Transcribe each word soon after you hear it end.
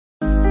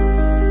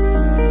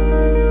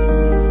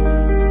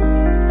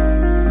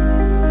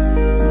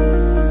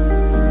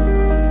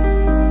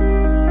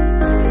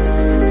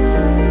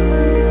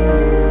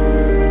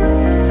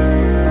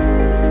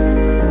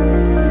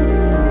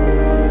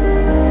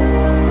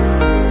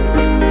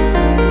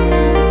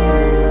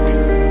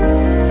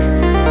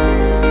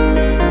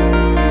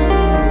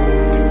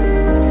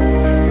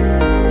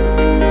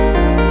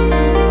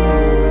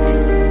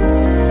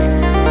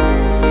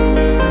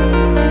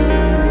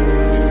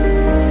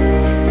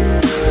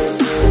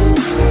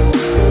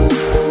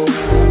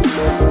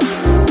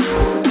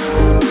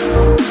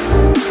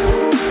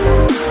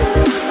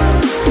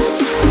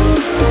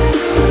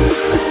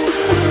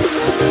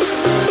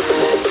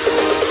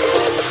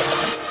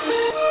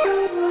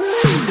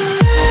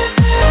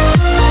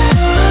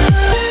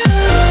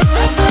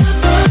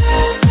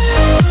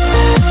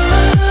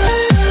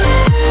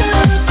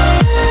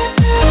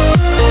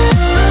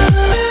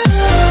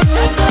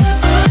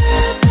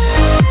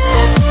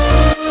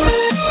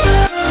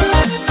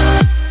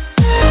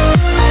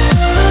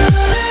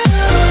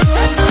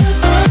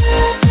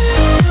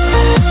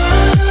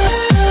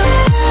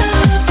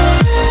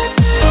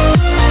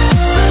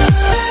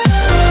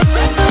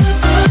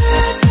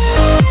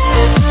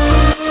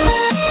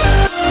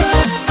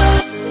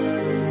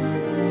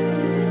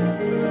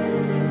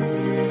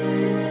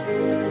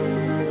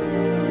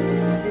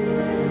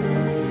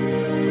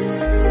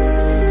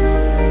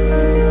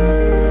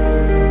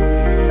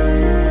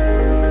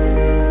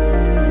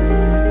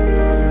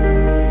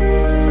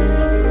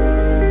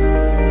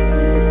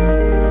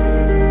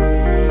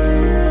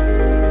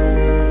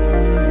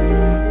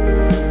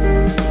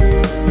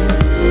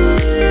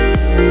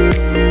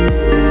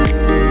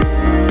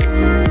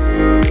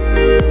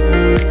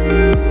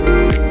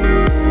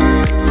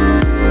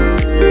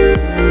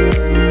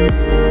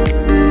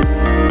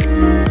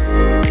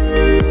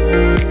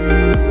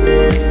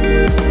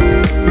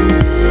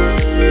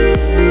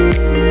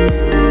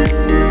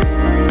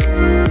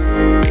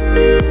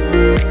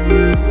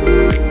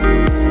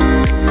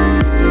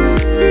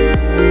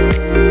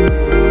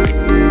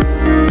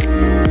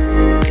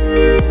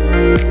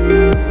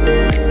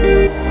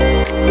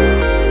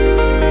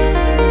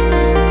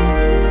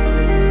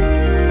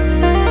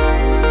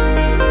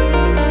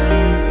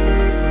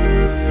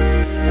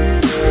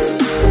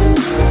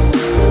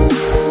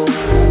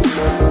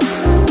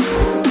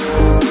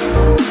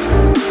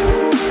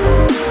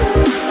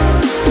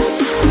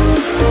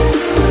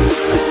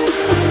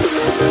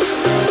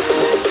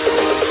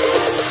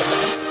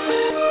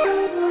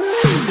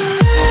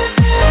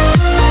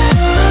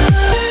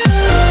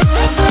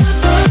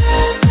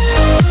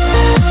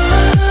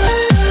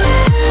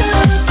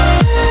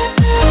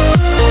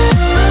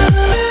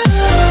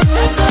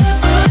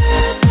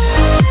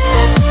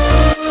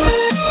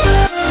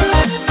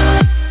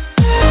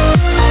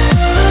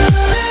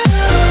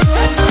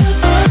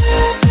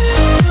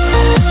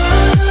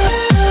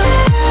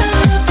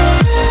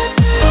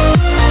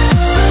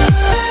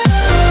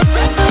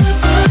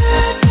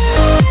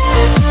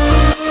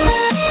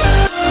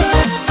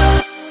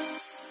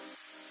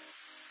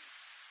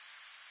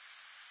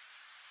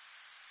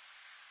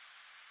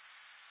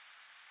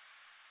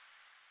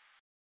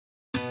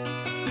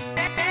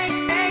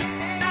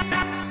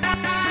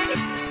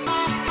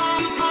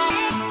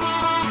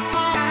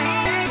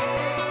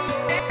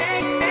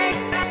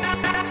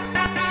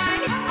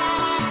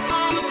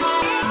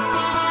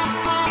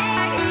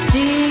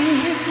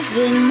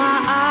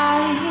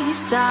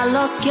I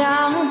lost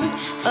count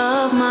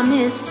of my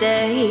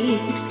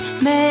mistakes.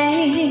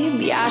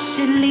 Maybe I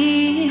should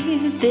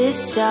leave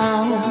this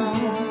town.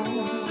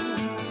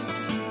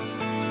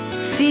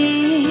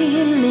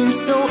 Feeling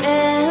so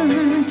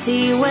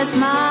empty, where's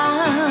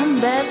my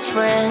best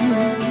friend?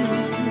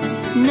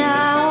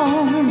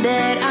 Now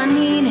that I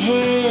need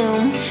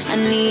him, I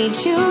need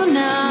you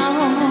now.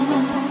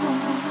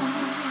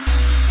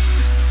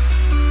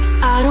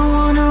 I don't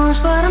wanna rush,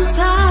 but I'm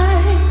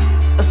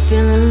tired of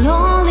feeling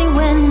lonely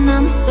when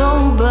I'm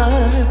sober.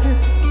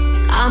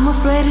 I'm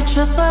afraid to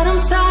trust, but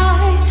I'm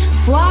tired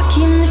of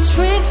walking the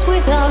streets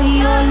without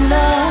your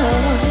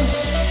love.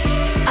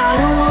 I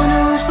don't wanna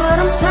rush, but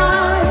I'm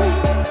tired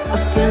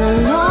of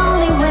feeling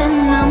lonely when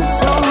I'm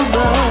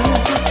sober.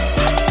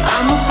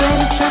 I'm afraid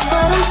to trust,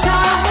 but I'm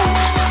tired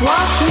of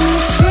walking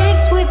the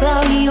streets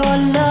without your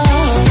love.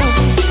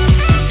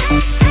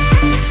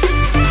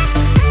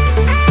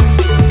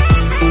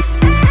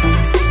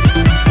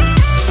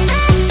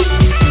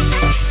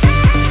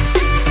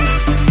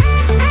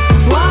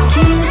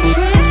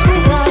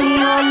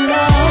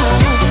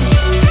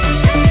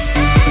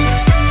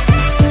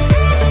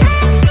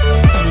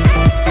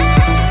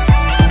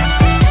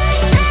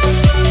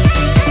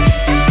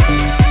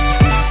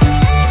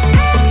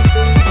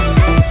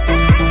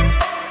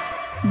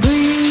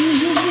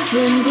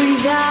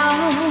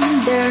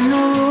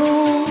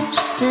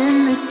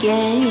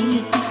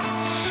 Game.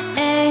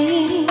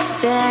 Ain't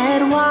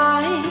that why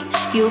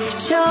you've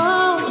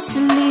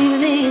chosen to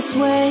live this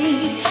way?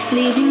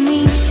 Leaving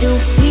me to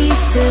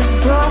pieces,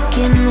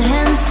 broken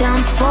hands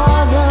down for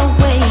the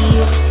way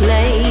you've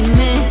played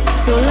me.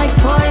 You're like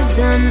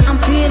poison, I'm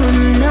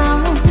feeling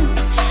numb,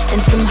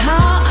 and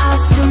somehow I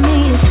still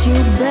miss you,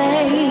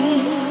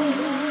 babe.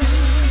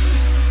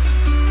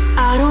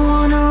 I don't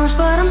wanna rush,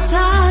 but I'm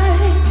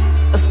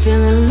tired of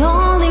feeling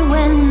lonely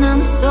when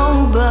I'm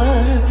sober.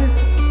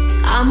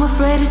 I'm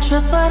afraid to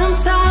trust, but I'm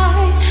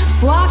tired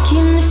of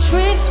walking the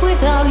streets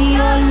without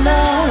your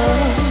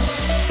love.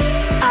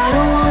 I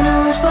don't wanna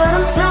rush, but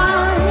I'm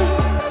tired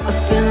of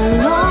feeling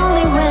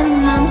lonely when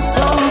I'm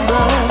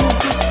sober.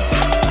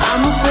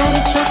 I'm afraid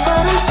to trust,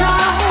 but I'm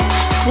tired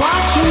of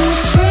walking the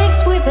streets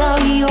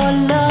without your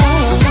love.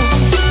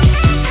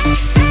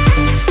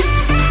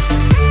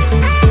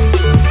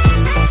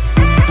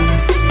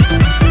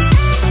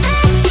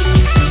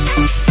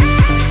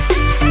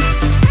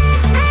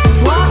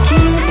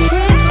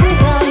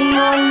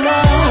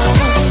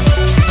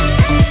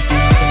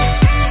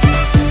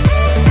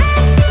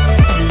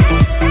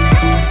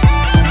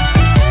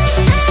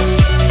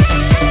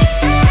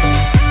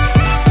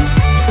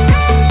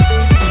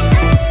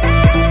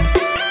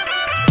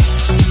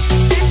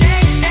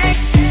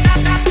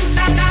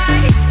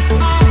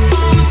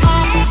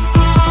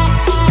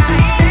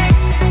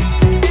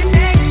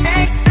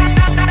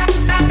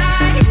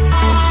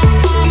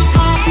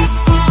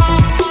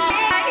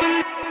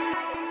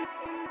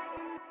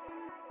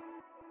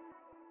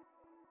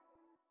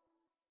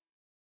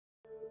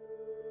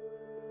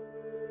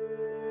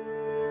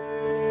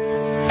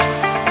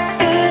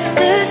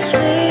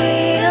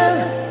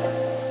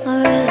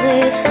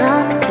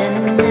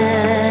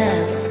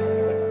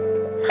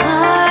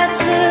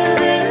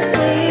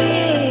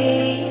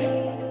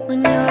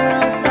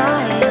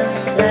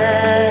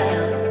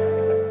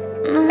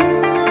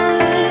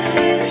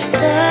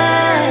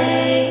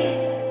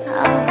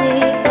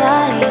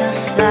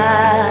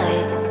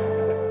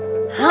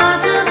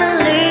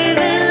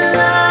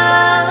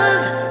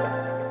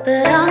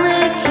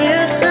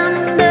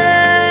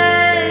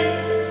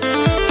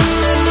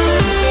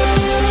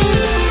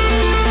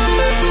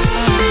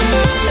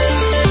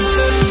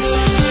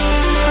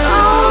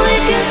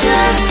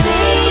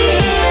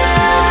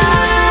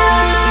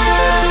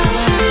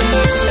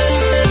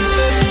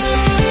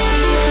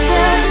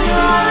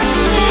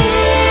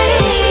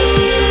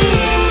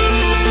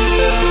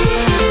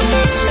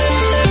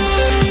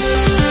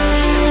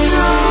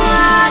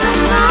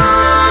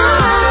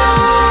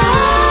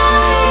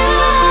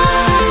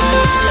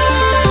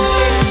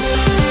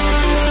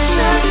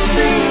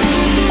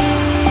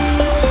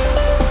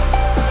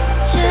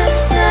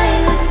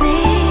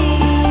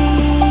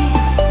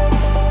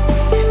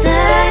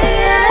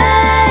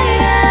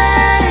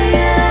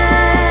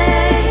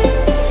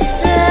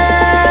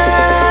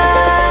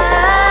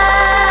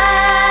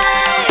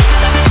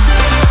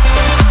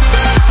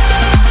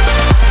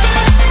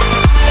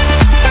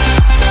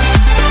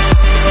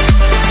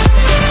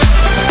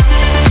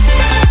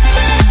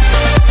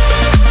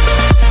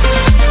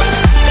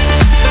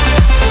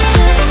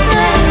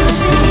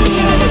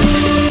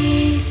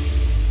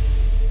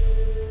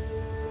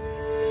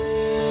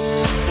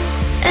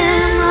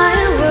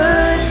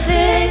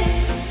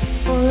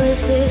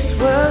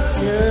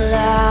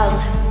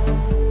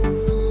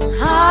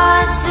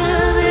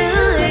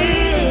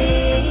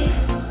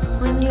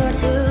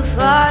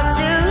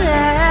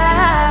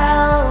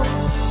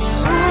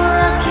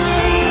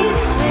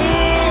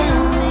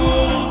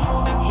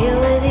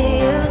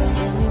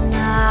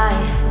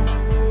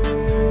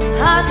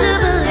 Hard to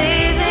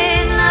believe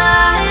in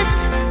us,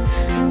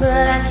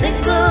 but I think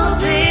we'll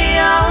be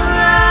alright.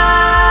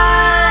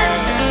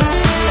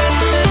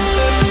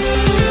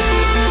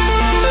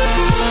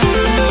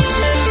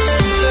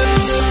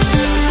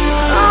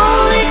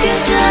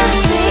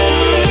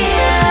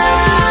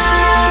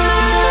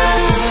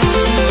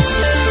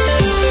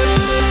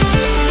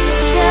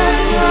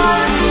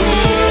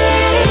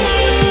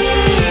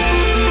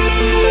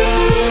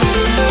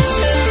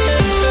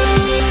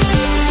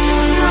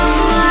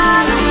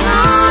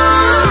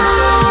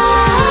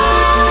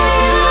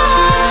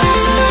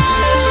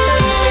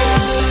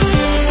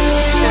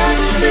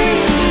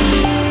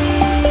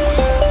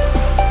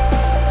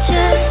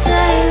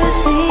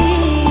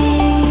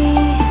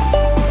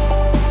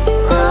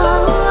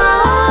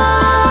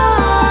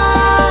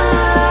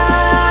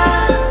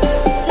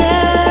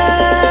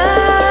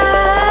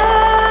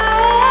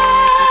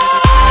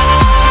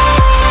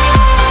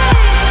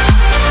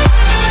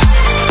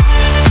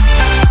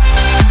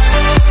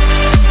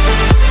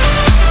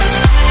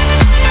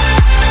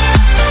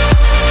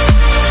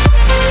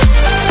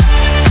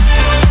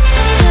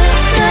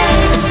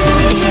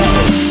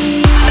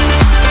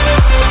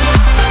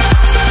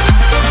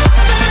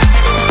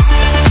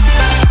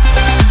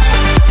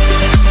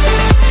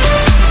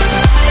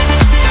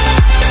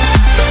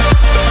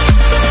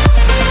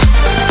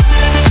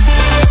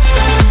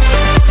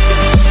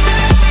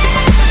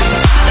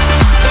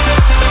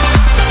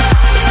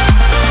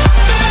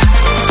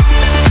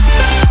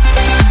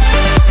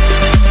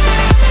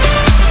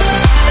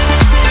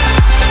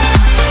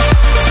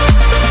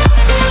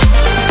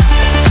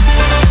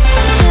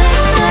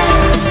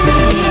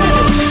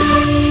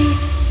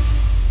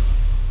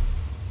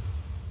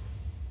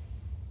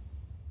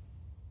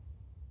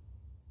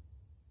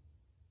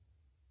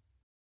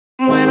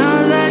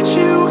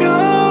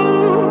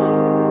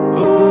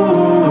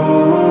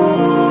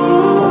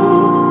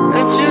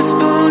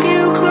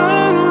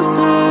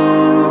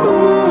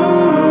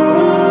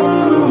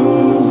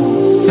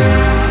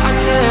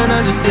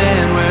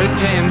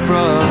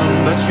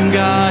 but you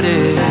got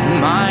it,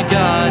 my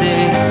got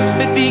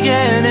it. It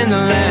began in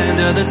the land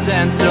of the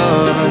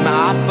sandstorm.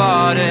 I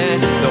fought it,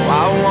 though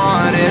I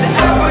wanted